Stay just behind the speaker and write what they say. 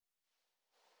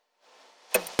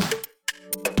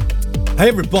Hey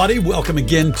everybody, welcome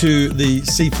again to the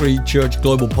C3 Church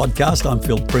Global Podcast. I'm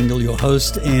Phil Pringle, your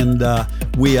host, and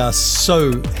we are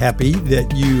so happy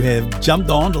that you have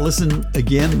jumped on to listen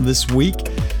again this week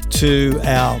to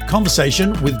our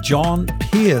conversation with John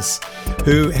Pearce,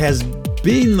 who has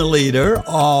been the leader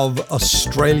of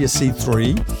Australia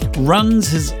C3, runs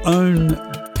his own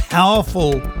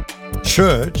powerful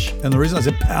church, and the reason I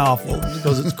said powerful is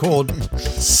because it's called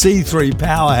C3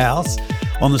 Powerhouse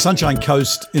on the Sunshine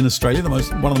Coast in Australia, one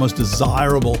of the most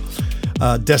desirable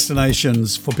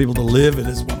destinations for people to live. It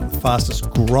is one of the fastest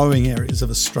growing areas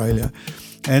of Australia.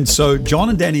 And so John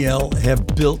and Danielle have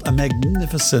built a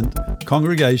magnificent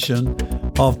congregation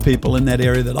of people in that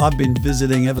area that I've been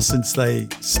visiting ever since they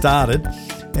started.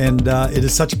 And it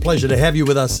is such a pleasure to have you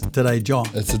with us today, John.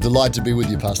 It's a delight to be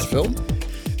with you, Pastor Phil.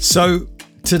 So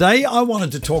today I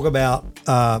wanted to talk about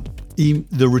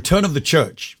the return of the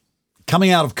church coming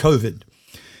out of COVID,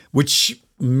 which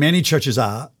many churches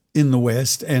are in the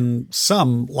West, and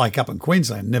some, like up in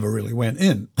Queensland, never really went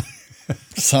in.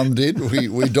 Some did.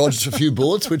 We dodged a few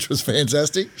bullets, which was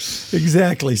fantastic.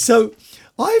 Exactly. So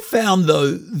I found,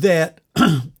 though, that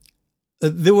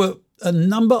there were a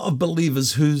number of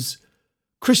believers whose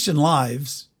Christian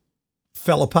lives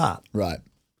fell apart. Right.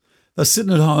 They're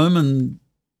sitting at home and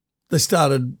they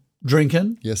started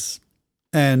drinking. Yes.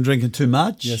 And drinking too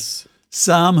much. Yes.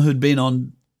 Some who'd been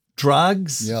on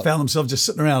drugs, Yep. found themselves just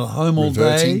sitting around at home all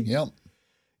Reverting. day. Yep.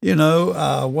 You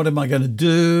know, what am I going to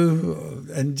do?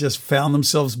 And just found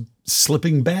themselves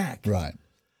slipping back. Right.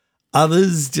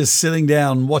 Others just sitting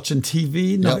down watching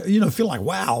TV, Yep. feel like,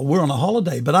 wow, we're on a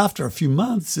holiday. But after a few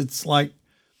months, it's like,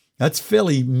 that's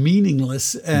fairly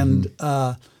meaningless, and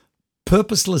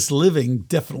purposeless living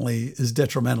definitely is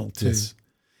detrimental to Yes.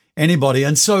 anybody.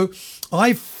 And so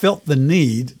I felt the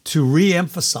need to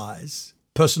re-emphasize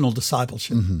personal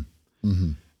discipleship.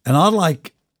 And I'd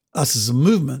like us as a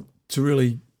movement to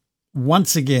really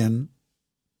once again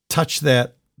touch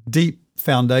that deep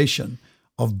foundation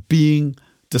of being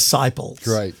disciples.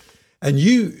 Great. And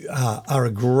you are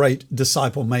a great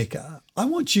disciple maker. I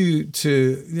want you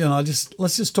to,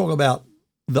 let's just talk about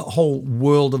the whole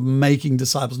world of making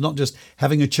disciples, not just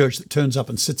having a church that turns up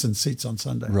and sits in seats on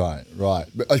Sunday. Right.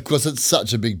 But of course, it's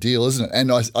such a big deal, isn't it?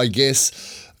 And I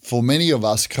guess for many of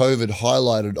us, COVID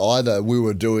highlighted either we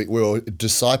were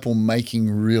disciple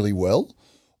making really well,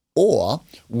 or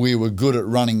we were good at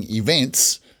running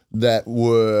events that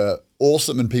were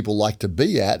awesome and people like to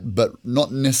be at, but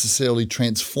not necessarily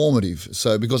transformative.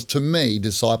 So, because to me,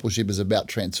 discipleship is about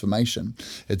transformation.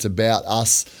 It's about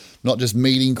us not just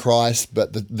meeting Christ,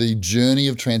 but the journey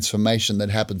of transformation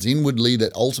that happens inwardly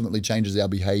that ultimately changes our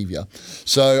behavior.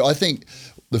 So I think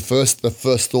the first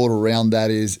thought around that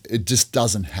is it just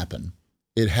doesn't happen.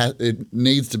 It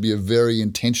needs to be a very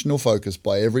intentional focus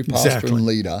by every pastor and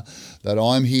leader that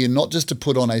I'm here not just to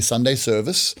put on a Sunday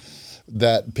service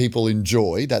that people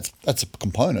enjoy. That's a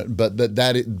component, but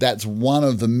that's one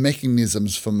of the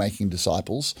mechanisms for making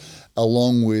disciples,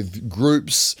 along with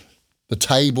groups, the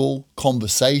table,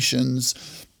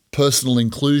 conversations, personal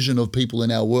inclusion of people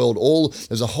in our world.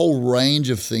 There's a whole range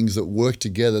of things that work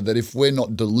together that if we're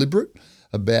not deliberate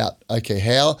about, I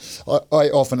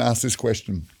often ask this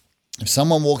question. If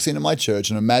someone walks into my church,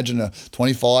 and imagine a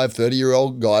 25,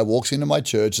 30-year-old guy walks into my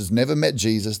church, has never met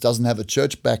Jesus, doesn't have a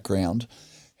church background,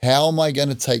 how am I going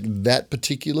to take that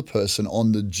particular person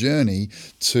on the journey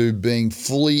to being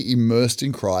fully immersed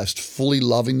in Christ, fully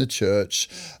loving the church,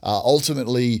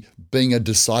 ultimately being a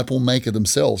disciple maker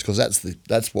themselves, because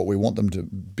that's what we want them to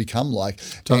become like,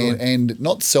 Totally. and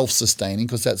not self-sustaining,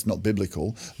 because that's not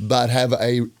biblical, but have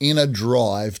a inner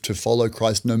drive to follow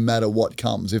Christ no matter what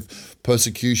comes. If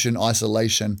persecution,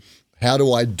 isolation, how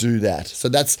do I do that? So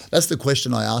that's the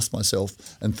question I ask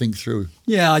myself and think through.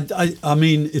 Yeah, I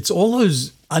mean, it's all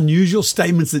those unusual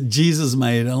statements that Jesus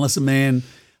made. Unless a man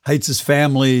hates his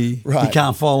family, he Right.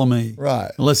 can't follow me.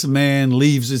 Right. Unless a man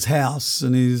leaves his house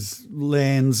and his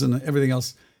lands and everything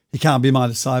else, he can't be my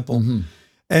disciple.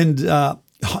 And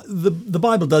the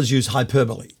Bible does use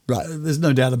hyperbole. Right. There's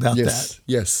no doubt about that.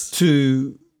 Yes.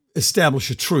 To establish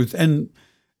a truth.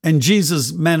 And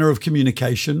Jesus' manner of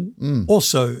communication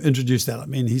also introduced that. I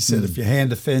mean, he said, if your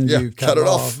hand offends you, cut it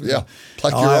off. Yeah,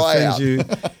 pluck your eye out. You.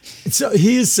 So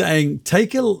he is saying,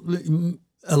 take a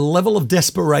level of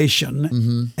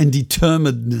desperation and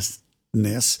determinedness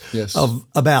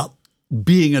about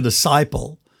being a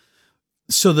disciple,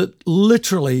 so that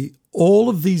literally all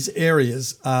of these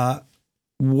areas are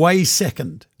way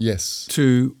second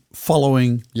to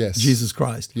following Jesus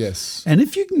Christ. Yes. And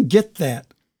if you can get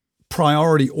that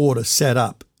priority order set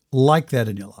up like that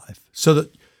in your life, so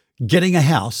that getting a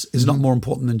house is not more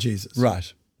important than Jesus.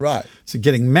 Right. Right. So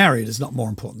getting married is not more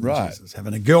important than Right. Jesus.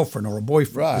 Having a girlfriend or a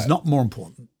boyfriend is Right. not more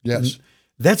important. Yes. And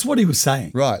that's what he was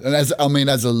saying. Right. And as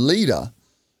a leader,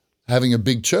 having a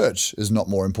big church is not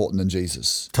more important than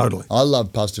Jesus. Totally. I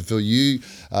love, Pastor Phil, you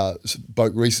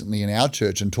spoke recently in our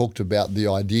church and talked about the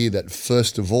idea that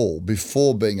first of all,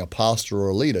 before being a pastor or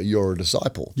a leader, you're a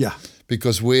disciple. Yeah.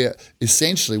 Because we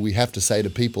have to say to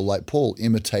people like Paul,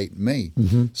 imitate me.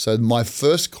 So my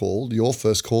first call, your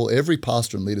first call, every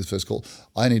pastor and leader's first call,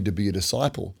 I need to be a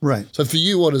disciple. Right. So for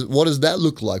you, what does that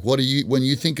look like? When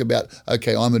you think about,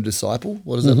 okay, I'm a disciple,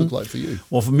 what does that look like for you?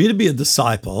 Well, for me to be a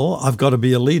disciple, I've got to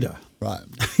be a leader Right.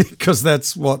 because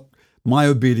that's what my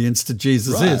obedience to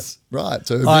Jesus Right. is. Right.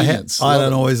 So obedience. I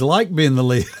don't always like being the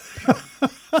leader.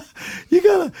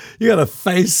 You gotta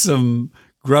face some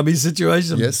grubby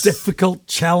situations, Yes. difficult,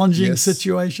 challenging Yes.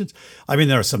 situations. I mean,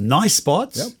 there are some nice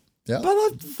spots. Yep. Yep.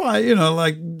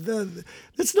 But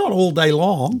it's not all day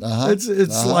long.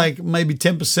 It's like maybe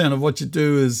 10% of what you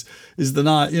do is the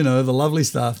night, the lovely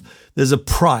stuff. There's a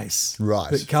price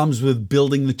Right. that comes with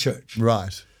building the church.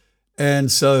 Right.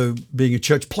 And so being a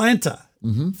church planter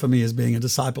for me is being a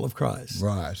disciple of Christ.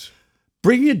 Right.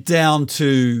 Bringing it down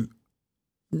to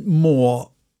more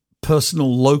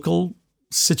personal, local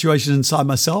situation inside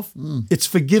myself, it's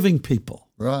forgiving people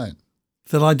Right.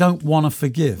 that I don't want to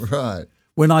forgive. Right.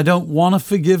 When I don't want to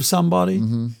forgive somebody,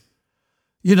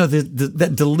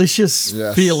 that delicious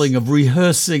Yes. feeling of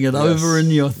rehearsing it Yes. over in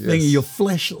your thing. Yes. Your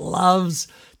flesh loves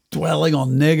dwelling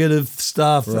on negative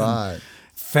stuff Right. and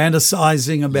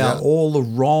fantasizing about Yep. all the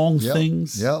wrong Yep.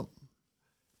 things. Yep.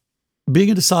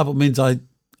 Being a disciple means I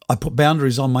put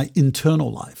boundaries on my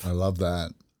internal life. I love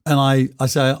that. And I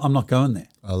say, I'm not going there.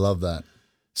 I love that.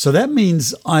 So that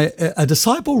means a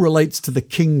disciple relates to the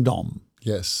kingdom.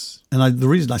 Yes. And the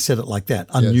reason I said it like that,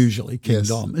 unusually,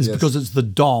 kingdom, is Yes. because it's the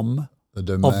dom, The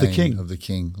domain of the king. Of the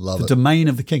king. Love the it. domain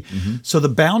of the king. So the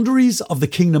boundaries of the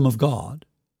kingdom of God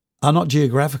are not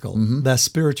geographical, they're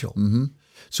spiritual.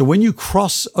 So when you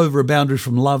cross over a boundary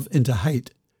from love into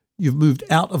hate, you've moved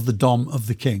out of the dom of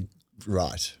the king.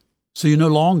 Right. So you're no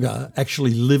longer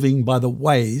actually living by the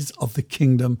ways of the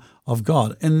kingdom of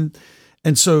God. And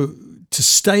so to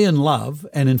stay in love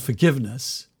and in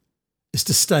forgiveness is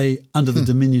to stay under the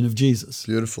dominion of Jesus.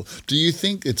 Beautiful. Do you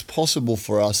think it's possible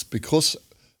for us, because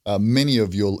many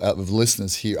of your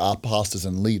listeners here are pastors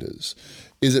and leaders,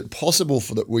 is it possible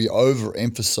that we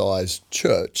overemphasize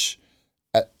church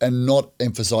and not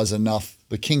emphasize enough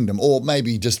the kingdom? Or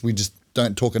maybe we just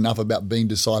don't talk enough about being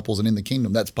disciples and in the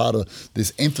kingdom. That's part of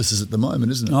this emphasis at the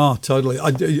moment, isn't it? Oh, totally.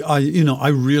 I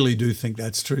really do think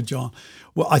that's true, John.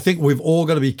 Well, I think we've all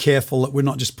got to be careful that we're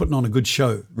not just putting on a good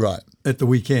show Right. at the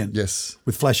weekend. Yes.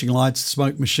 With flashing lights,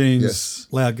 smoke machines, Yes.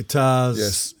 loud guitars.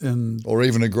 Yes. And Or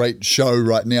even a great show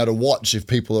right now to watch if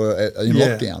people are in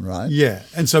lockdown, right? Yeah.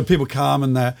 And so people come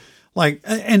and they're like,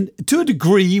 and to a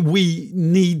degree, we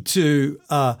need to,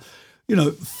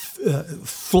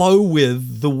 flow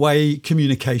with the way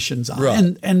communications are.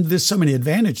 Right. And there's so many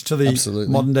advantages to the Absolutely.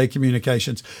 modern day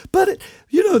communications. But,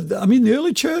 the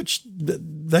early church,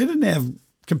 they didn't have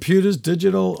computers,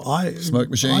 digital, Smoke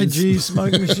machines. IG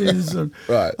smoke machines. And,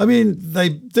 Right. they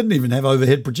didn't even have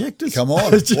overhead projectors. Come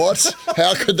on. What?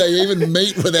 How could they even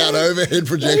meet without overhead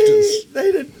projectors?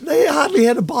 They hardly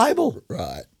had a Bible.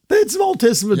 Right. They had some Old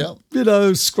Testament,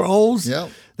 Yep. scrolls. Yep.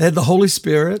 They had the Holy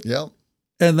Spirit. Yep.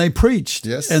 And they preached.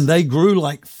 Yes. And they grew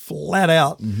like flat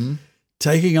out,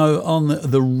 taking on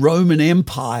the Roman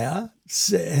Empire,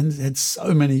 and had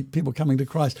so many people coming to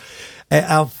Christ.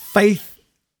 Our faith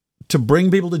to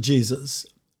bring people to Jesus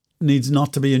needs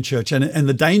not to be in church. And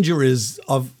the danger is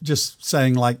of just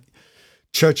saying like,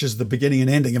 church is the beginning and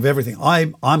ending of everything.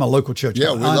 I'm a local church.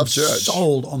 Yeah, we love I'm church.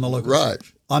 sold on the local Right.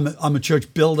 church. I'm a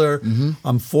church builder.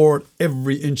 I'm for it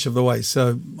every inch of the way.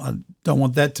 So I don't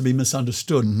want that to be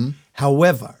misunderstood.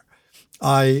 However,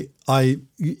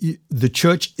 the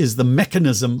church is the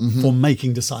mechanism for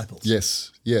making disciples.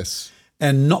 Yes. Yes.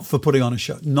 And not for putting on a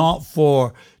show, not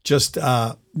for just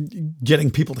getting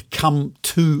people to come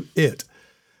to it.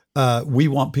 We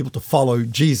want people to follow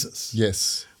Jesus.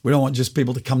 Yes. We don't want just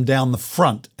people to come down the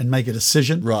front and make a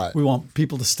decision. Right. We want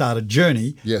people to start a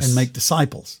journey Yes. and make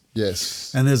disciples.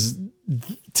 Yes. And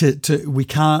we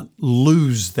can't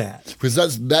lose that.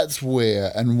 Because that's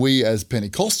where, and we as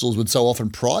Pentecostals would so often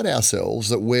pride ourselves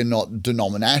that we're not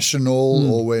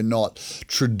denominational or we're not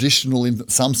traditional in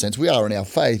some sense. We are in our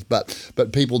faith, but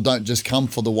people don't just come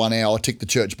for the 1 hour, tick the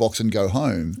church box and go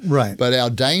home. Right. But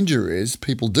our danger is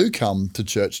people do come to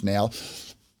church now,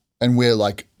 and we're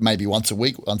like maybe once a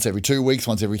week, once every 2 weeks,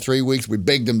 once every 3 weeks. We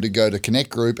beg them to go to Connect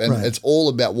Group, and Right. it's all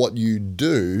about what you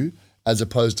do as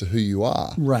opposed to who you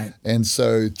are. Right. And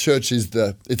so church is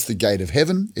it's the gate of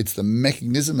heaven. It's the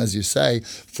mechanism, as you say,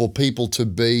 for people to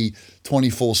be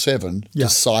 24/7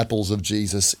 disciples of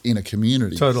Jesus in a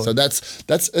community. Totally. So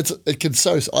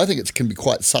I think it can be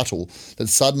quite subtle that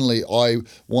suddenly I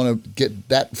want to get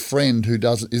that friend who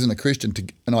isn't a Christian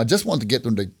and I just want to get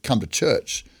them to come to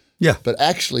church. Yeah. But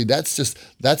actually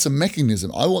that's a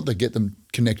mechanism. I want to get them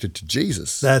connected to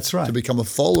Jesus. That's right. To become a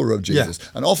follower of Jesus. Yeah.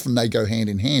 And often they go hand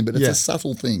in hand, but it's a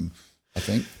subtle thing, I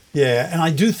think. Yeah, and I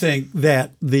do think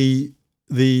that the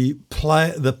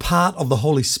part of the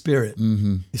Holy Spirit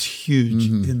is huge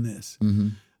in this.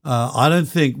 I don't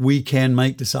think we can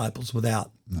make disciples without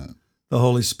the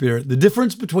Holy Spirit. The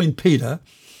difference between Peter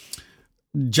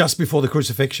just before the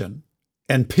crucifixion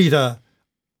and Peter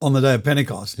on the day of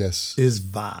Pentecost is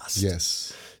vast.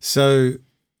 Yes. So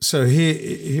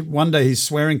he one day he's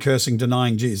swearing, cursing,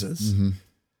 denying Jesus.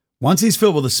 Once he's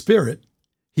filled with the Spirit,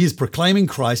 he is proclaiming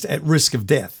Christ at risk of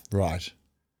death. Right.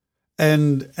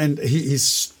 And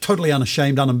he's totally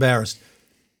unashamed, unembarrassed.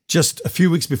 Just a few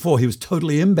weeks before, he was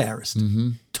totally embarrassed,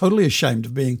 totally ashamed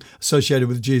of being associated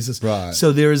with Jesus. Right.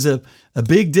 So there is a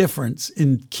big difference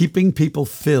in keeping people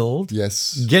filled,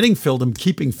 getting filled and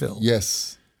keeping filled.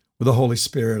 Yes. With the Holy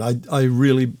Spirit. I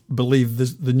really believe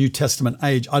the New Testament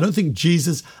age. I don't think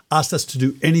Jesus asked us to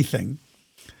do anything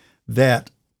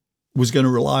that was going to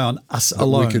rely on us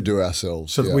alone. We could do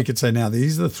ourselves. So that we could say, now,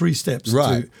 these are the 3 steps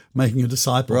to making a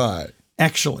disciple. Right.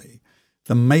 Actually,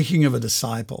 the making of a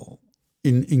disciple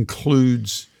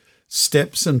includes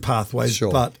steps and pathways,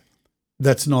 but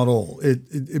that's not all.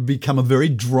 It become a very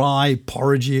dry,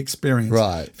 porridgey experience.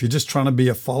 Right. If you're just trying to be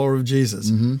a follower of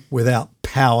Jesus without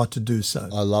power to do so.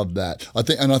 I love that. I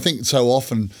think so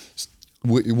often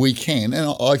we can,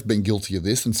 and I've been guilty of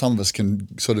this, and some of us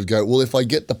can sort of go, well, if I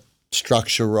get the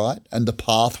structure right and the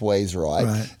pathways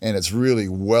right. And it's really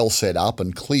well set up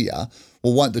and clear,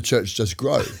 well, won't the church just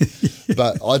grow?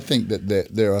 But I think that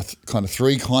there are kind of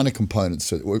 3 kind of components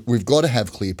to it. We've got to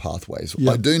have clear pathways.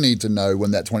 I do need to know when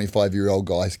that 25-year-old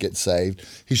guy gets saved,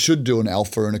 he should do an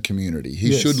alpha in a community.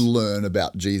 He should learn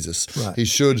about Jesus. Right. He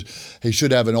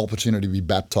should have an opportunity to be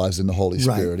baptized in the Holy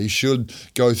Spirit. He should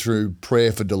go through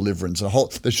prayer for deliverance.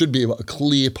 There should be a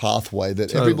clear pathway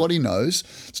that everybody knows.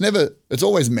 It's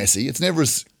always messy. It's never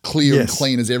as clear and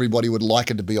clean as everybody would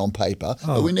like it to be on paper.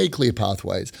 But we need clear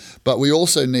pathways. But we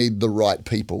also need the right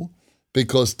people,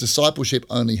 because discipleship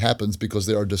only happens because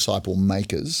there are disciple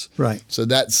makers. Right. So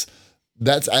that's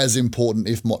as important,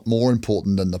 if not more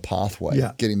important, than the pathway.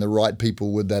 Yeah. Getting the right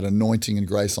people with that anointing and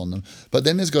grace on them. But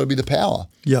then there's got to be the power.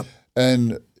 Yep.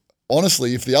 And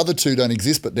honestly, if the other 2 don't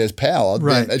exist but there's power,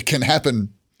 then it can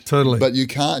happen. Totally. But you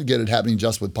can't get it happening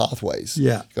just with pathways.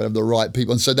 Yeah. You've got to have the right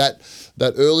people. And so that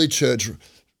early church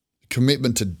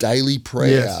commitment to daily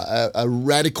prayer, a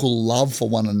radical love for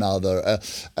one another,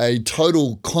 a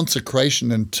total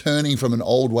consecration and turning from an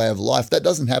old way of life, that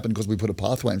doesn't happen because we put a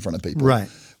pathway in front of people. Right.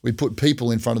 We put people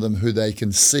in front of them who they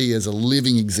can see as a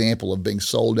living example of being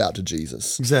sold out to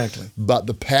Jesus. Exactly. But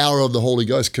the power of the Holy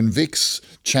Ghost convicts,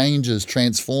 changes,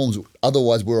 transforms.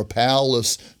 Otherwise, we're a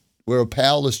powerless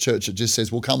church that just says,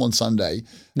 we'll come on Sunday.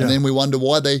 And then we wonder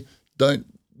why they don't,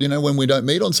 when we don't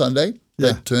meet on Sunday,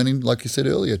 they're turning, like you said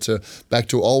earlier, back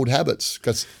to old habits.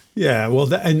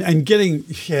 And getting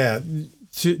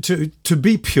to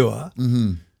be pure,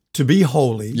 to be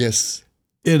holy. Yes.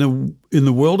 In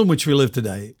the world in which we live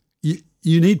today,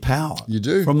 you need power. You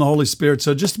do. From the Holy Spirit.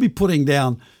 So just to be putting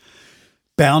down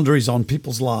boundaries on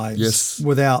people's lives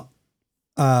without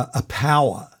a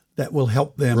power that will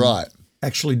help them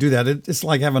actually do that. It's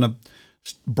like having a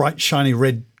bright, shiny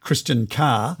red Christian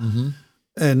car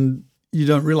and you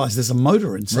don't realize there's a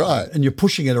motor inside and you're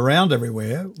pushing it around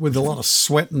everywhere with a lot of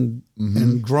sweat and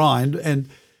grind and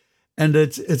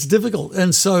it's difficult.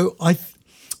 And so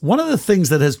one of the things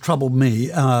that has troubled me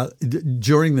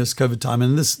during this COVID time,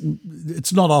 and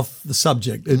it's not off the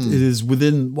subject, it is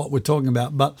within what we're talking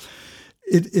about, but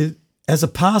it as a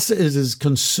pastor, it is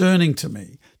concerning to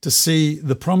me to see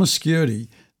the promiscuity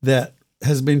that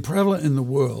has been prevalent in the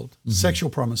world, sexual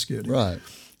promiscuity. Right.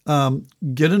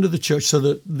 Get into the church so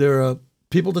that there are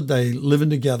people today living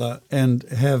together and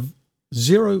have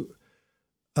zero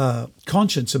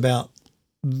conscience about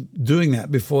doing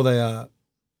that before they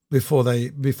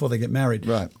get married.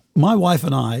 Right. My wife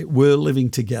and I were living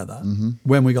together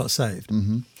when we got saved.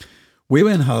 We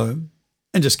went home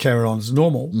and just carried on as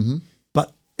normal,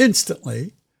 but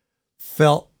instantly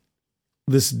felt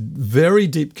this very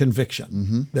deep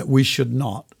conviction that we should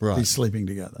not be sleeping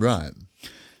together. Right.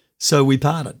 So we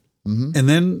parted. And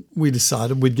then we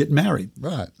decided we'd get married.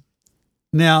 Right.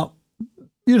 Now,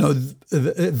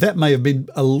 that may have been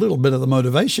a little bit of the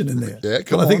motivation in there. Yeah,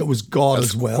 but I think it was God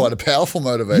as well. Quite a powerful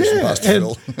motivation, Pastor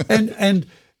Phil.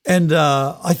 and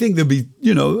I think there'll be,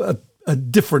 a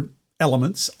different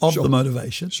elements of the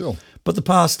motivation. Sure. But the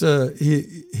pastor,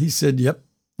 he said, yep,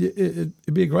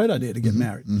 it'd be a great idea to get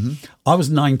married. Mm-hmm. I was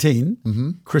 19.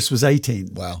 Mm-hmm. Chris was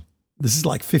 18. Wow. This is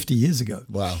like 50 years ago.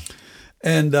 Wow.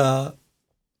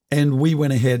 And we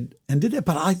went ahead and did that.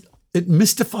 But it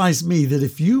mystifies me that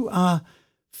if you are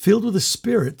filled with the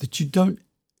Spirit, that you don't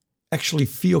actually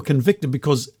feel convicted,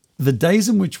 because the days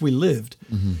in which we lived,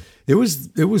 it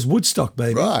was Woodstock,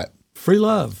 baby. Right. Free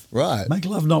love. Right. Make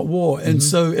love, not war. And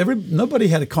so nobody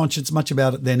had a conscience much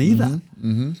about it then either.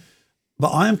 Mm-hmm. But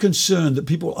I am concerned that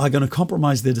people are going to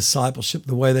compromise their discipleship,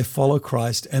 the way they follow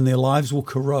Christ, and their lives will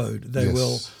corrode. They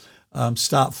will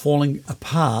start falling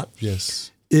apart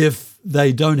if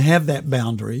they don't have that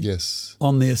boundary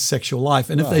on their sexual life.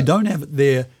 And if they don't have it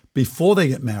there before they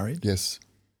get married,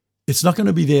 it's not going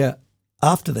to be there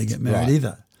after they get married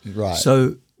either. Right.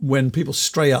 So when people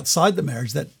stray outside the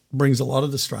marriage, that brings a lot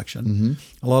of destruction,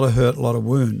 a lot of hurt, a lot of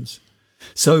wounds.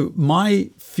 So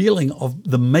my feeling of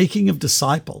the making of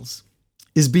disciples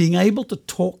is being able to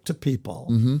talk to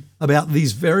people about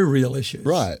these very real issues.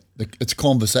 Right. It's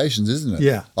conversations, isn't it?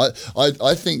 Yeah.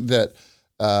 I think that,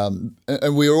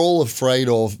 and we're all afraid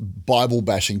of Bible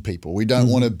bashing people. We don't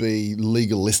want to be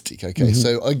legalistic, okay?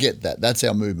 So I get that. That's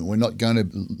our movement. We're not going to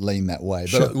lean that way.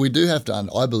 But we do have to,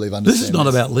 I believe, understand. This is not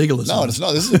about legalism. No, it's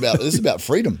not. This is about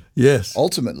freedom. Yes.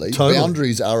 Ultimately, totally.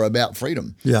 Boundaries are about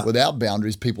freedom. Yeah. Without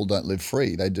boundaries, people don't live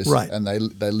free. They just, and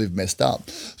they live messed up.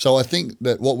 So I think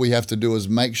that what we have to do is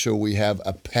make sure we have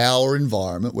a power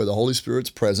environment where the Holy Spirit's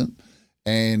present,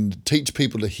 and teach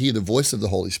people to hear the voice of the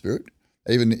Holy Spirit.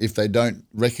 Even if they don't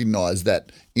recognize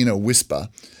that inner whisper,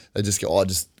 they just go,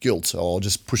 just guilt, or I'll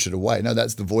just push it away. No,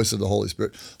 that's the voice of the Holy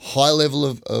Spirit. High level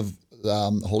of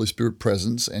Holy Spirit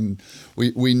presence, and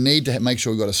we need to make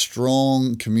sure we've got a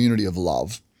strong community of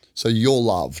love. So you're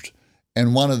loved.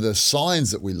 And one of the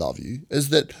signs that we love you is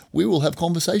that we will have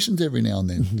conversations every now and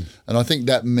then. And I think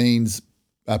that means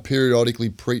periodically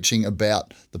preaching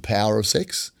about the power of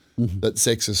sex, that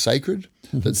sex is sacred,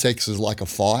 that sex is like a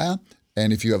fire.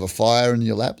 And if you have a fire in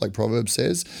your lap, like Proverbs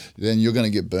says, then you're going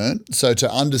to get burnt. So to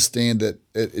understand that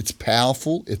it's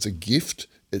powerful, it's a gift,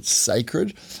 it's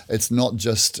sacred. It's not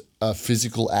just a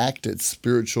physical act, it's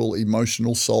spiritual,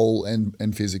 emotional, soul,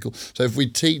 and physical. So if we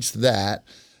teach that,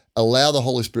 allow the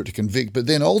Holy Spirit to convict, but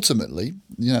then ultimately,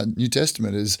 New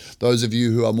Testament is those of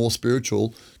you who are more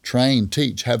spiritual, train,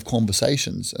 teach, have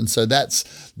conversations. And so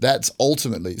that's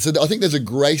ultimately. So I think there's a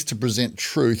grace to present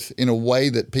truth in a way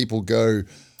that people go,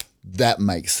 that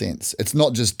makes sense. It's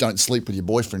not just don't sleep with your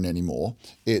boyfriend anymore.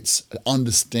 It's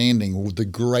understanding the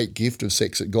great gift of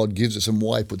sex that God gives us and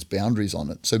why He puts boundaries on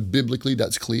it. So biblically,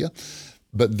 that's clear.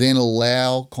 But then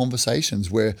allow conversations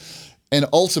where, and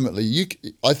ultimately,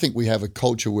 I think we have a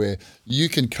culture where you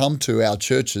can come to our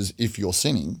churches if you're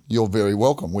sinning. You're very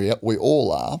welcome. We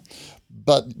all are.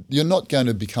 But you're not going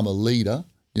to become a leader.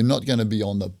 You're not going to be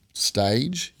on the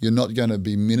stage. You're not going to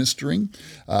be ministering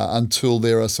until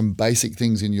there are some basic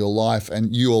things in your life,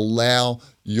 and you allow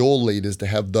your leaders to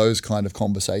have those kind of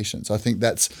conversations. I think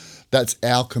that's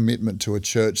our commitment to a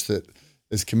church that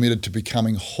is committed to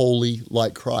becoming holy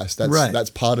like Christ. That's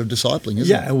part of discipling, isn't it?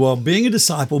 Yeah, well, being a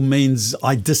disciple means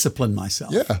I discipline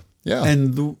myself. Yeah.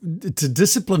 And to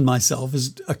discipline myself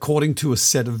is according to a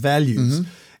set of values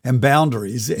and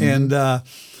boundaries, and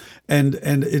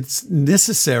it's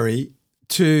necessary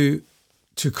to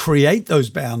create those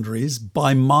boundaries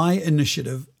by my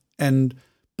initiative and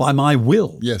by my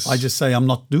will. Yes. I just say I'm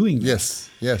not doing that.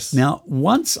 Yes. Now,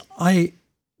 once I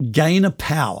gain a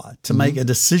power to make a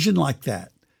decision like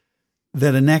that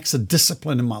enacts a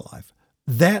discipline in my life,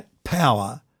 that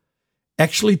power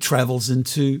actually travels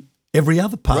into every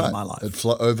other part of my life. It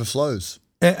overflows.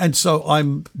 And so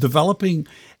I'm developing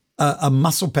a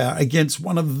muscle power against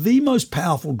one of the most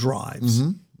powerful drives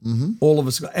all of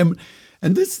us got.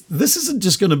 And this isn't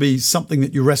just going to be something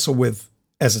that you wrestle with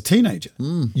as a teenager.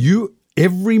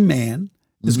 Every man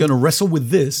is going to wrestle with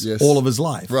this all of his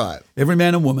life. Right. Every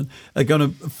man and woman are going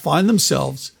to find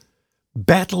themselves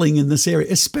battling in this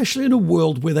area, especially in a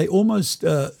world where they almost,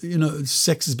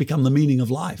 sex has become the meaning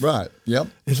of life. Right. Yep.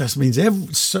 It just means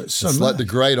so it's much. like the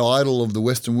great idol of the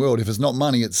Western world. If it's not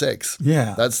money, it's sex.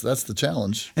 Yeah. That's the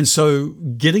challenge. And so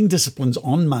getting disciplines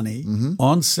on money,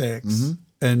 on sex,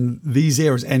 and these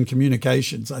areas and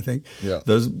communications, I think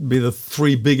those would be the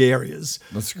three big areas.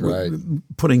 That's great.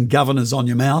 Putting governors on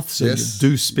your mouth, so you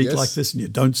do speak Yes. like this and you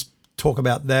don't talk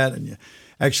about that, and you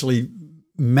actually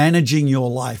managing your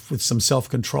life with some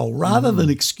self-control rather than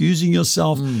excusing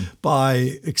yourself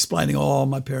by explaining, oh,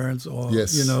 my parents, or,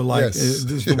 Yes. this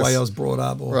is the way I was brought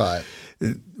up. Or, Right.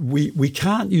 We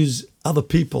can't use other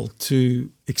people to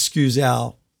excuse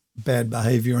our bad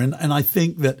behavior. And I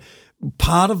think that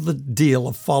part of the deal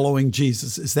of following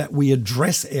Jesus is that we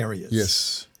address areas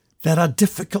Yes. that are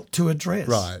difficult to address.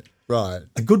 Right. Right.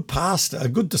 A good pastor, a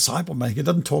good disciple maker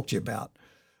doesn't talk to you about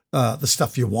the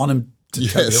stuff you want him to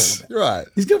tell you all Yes. about. Right.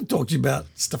 He's going to talk to you about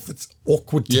stuff that's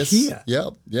awkward to Yes. hear.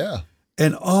 Yeah. Yeah.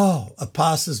 And a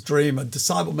pastor's dream, a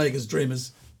disciple maker's dream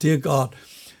is, dear God,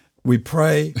 we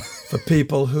pray for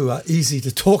people who are easy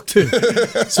to talk to.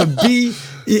 So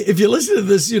if you listen to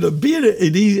this,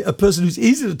 be a person who's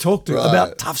easy to talk to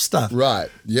about tough stuff. Right.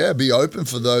 Yeah. Be open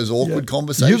for those awkward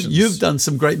conversations. You've done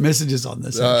some great messages on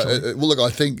this, actually. Well, look, I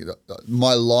think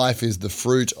my life is the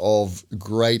fruit of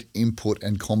great input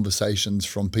and conversations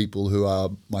from people who are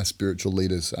my spiritual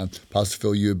leaders. Pastor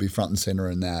Phil, you would be front and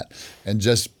center in that. And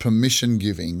just permission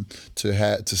giving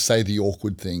to say the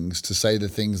awkward things, to say the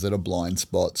things that are blind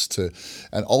spots,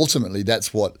 and ultimately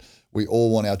that's what we all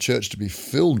want our church to be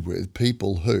filled with,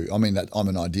 people who, I'm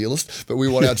an idealist, but we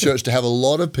want our church to have a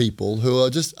lot of people who are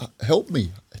just, help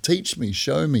me, teach me,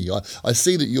 show me. I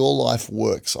see that your life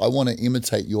works. I want to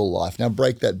imitate your life. Now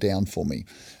break that down for me.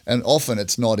 And often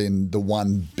it's not in the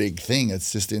one big thing.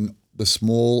 It's just in the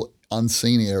small,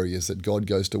 unseen areas that God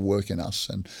goes to work in us.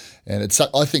 And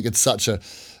I think it's such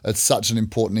an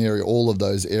important area, all of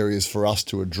those areas for us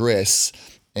to address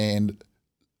and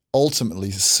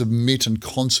ultimately submit and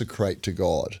consecrate to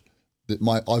God.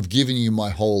 That I've given you my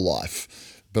whole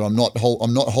life, but I'm not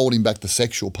holding back the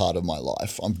sexual part of my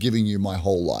life. I'm giving you my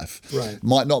whole life. Right. It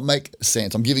might not make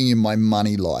sense. I'm giving you my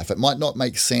money life. It might not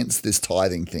make sense, this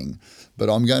tithing thing, but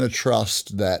I'm going to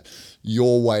trust that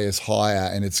your way is higher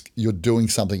and you're doing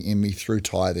something in me through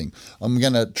tithing. I'm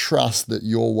going to trust that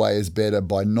your way is better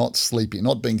by not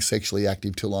being sexually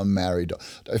active till I'm married.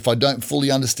 If I don't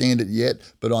fully understand it yet,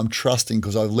 but I'm trusting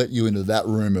because I've let you into that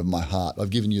room of my heart.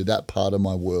 I've given you that part of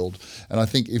my world. And I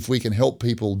think if we can help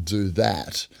people do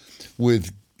that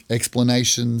with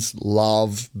explanations,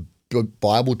 love,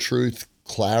 Bible truth,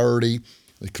 clarity,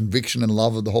 the conviction and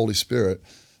love of the Holy Spirit,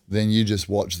 then you just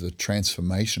watch the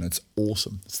transformation. It's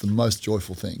awesome. It's the most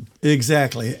joyful thing.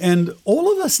 Exactly. And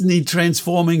all of us need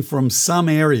transforming from some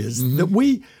areas that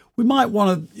we might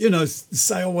want to,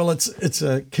 say, oh, well, it's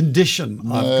a condition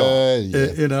I've got.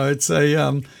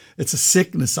 Yeah. It's a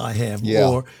sickness I have.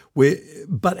 Yeah.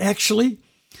 But actually,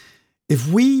 if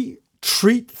we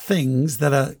treat things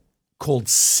that are called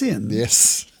sin,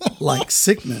 Yes. like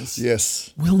sickness,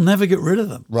 Yes. we'll never get rid of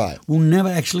them. Right. We'll never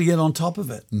actually get on top of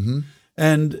it. Mm-hmm.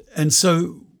 And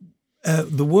so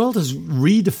the world has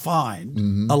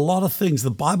redefined a lot of things.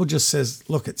 The Bible just says,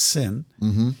 look, it's sin.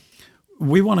 Mm-hmm.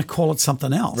 We want to call it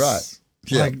something else. Right.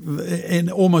 Yeah.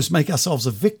 And almost make ourselves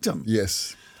a victim.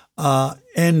 Yes.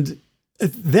 And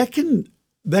that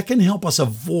can help us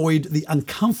avoid the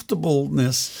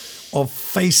uncomfortableness of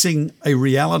facing a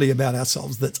reality about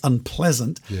ourselves that's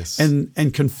unpleasant. Yes.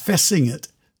 And confessing it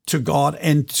to God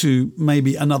and to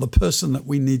maybe another person that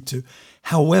we need to.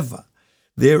 However,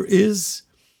 there is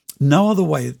no other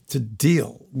way to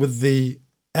deal with the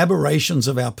aberrations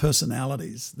of our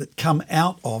personalities that come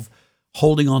out of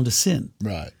holding on to sin.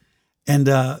 Right. And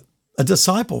a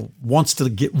disciple wants to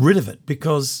get rid of it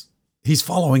because he's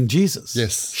following Jesus.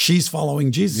 Yes. She's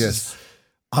following Jesus. Yes.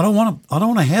 I don't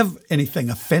want to have anything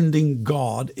offending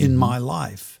God in my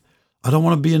life. I don't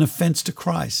want to be an offense to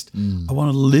Christ. I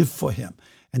want to live for him.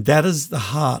 And that is the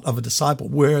heart of a disciple.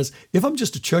 Whereas if I'm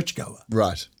just a churchgoer,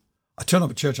 Right. I turn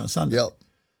up at church on Sunday. Yep.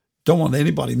 Don't want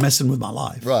anybody messing with my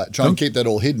life. Right. Try and keep that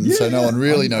all hidden so no one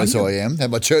really knows who I am.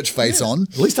 Have my church face on.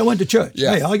 At least I went to church.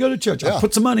 Yeah. Hey, I go to church. I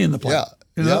put some money in the plate.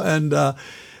 Yeah. And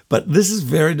but this is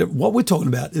what we're talking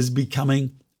about is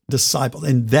becoming disciples,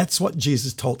 and that's what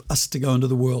Jesus told us to go into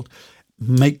the world,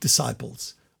 make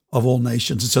disciples of all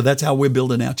nations. And so that's how we're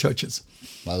building our churches.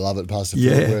 I love it, Pastor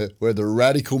Yeah. Phil. We're the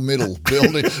radical middle,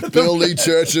 building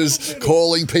churches,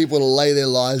 calling people to lay their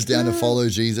lives down to follow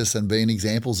Jesus and being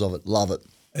examples of it. Love it.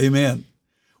 Amen.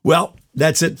 Well,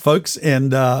 that's it, folks,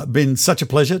 and been such a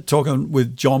pleasure talking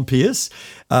with John Pierce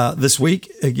this week,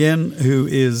 again, who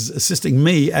is assisting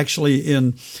me actually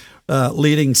in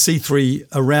leading C3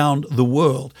 around the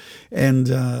world. And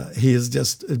he is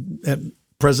just at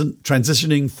present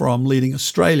transitioning from leading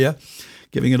Australia,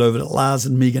 giving it over to Lars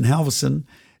and Megan Halverson.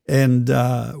 And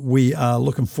we are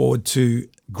looking forward to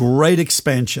great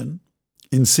expansion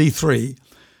in C3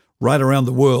 right around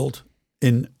the world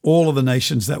in all of the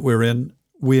nations that we're in.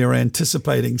 We are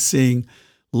anticipating seeing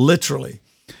literally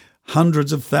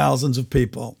hundreds of thousands of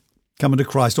people coming to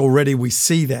Christ. Already we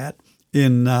see that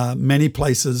in many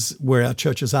places where our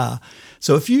churches are.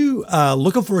 So if you are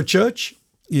looking for a church,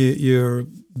 you're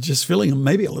just feeling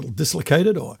maybe a little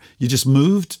dislocated, or you just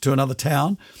moved to another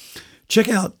town, check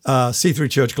out C3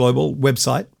 Church Global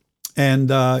website,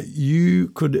 and you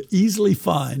could easily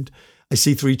find a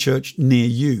C3 church near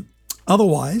you.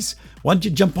 Otherwise, why don't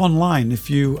you jump online if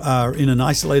you are in an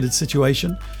isolated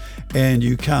situation and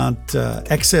you can't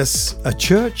access a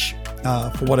church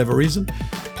for whatever reason.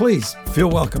 Please feel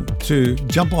welcome to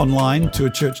jump online to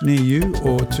a church near you,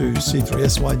 or to C3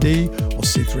 SYD or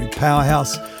C3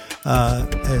 Powerhouse,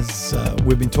 as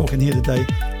we've been talking here today,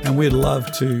 and we'd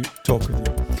love to talk with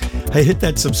you. Hey, hit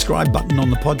that subscribe button on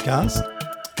the podcast.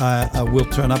 We'll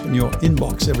turn up in your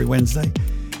inbox every Wednesday.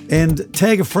 And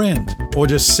tag a friend, or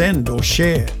just send or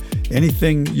share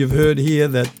anything you've heard here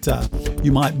that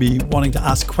you might be wanting to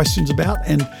ask questions about.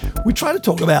 And we try to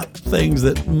talk about things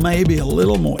that may be a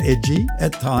little more edgy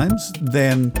at times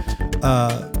than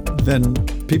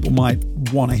people might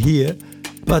want to hear.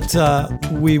 But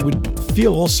we would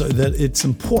feel also that it's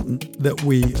important that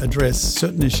we address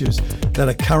certain issues that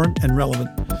are current and relevant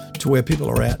to where people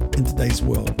are at in today's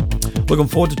world. Looking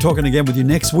forward to talking again with you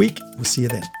next week. We'll see you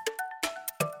then.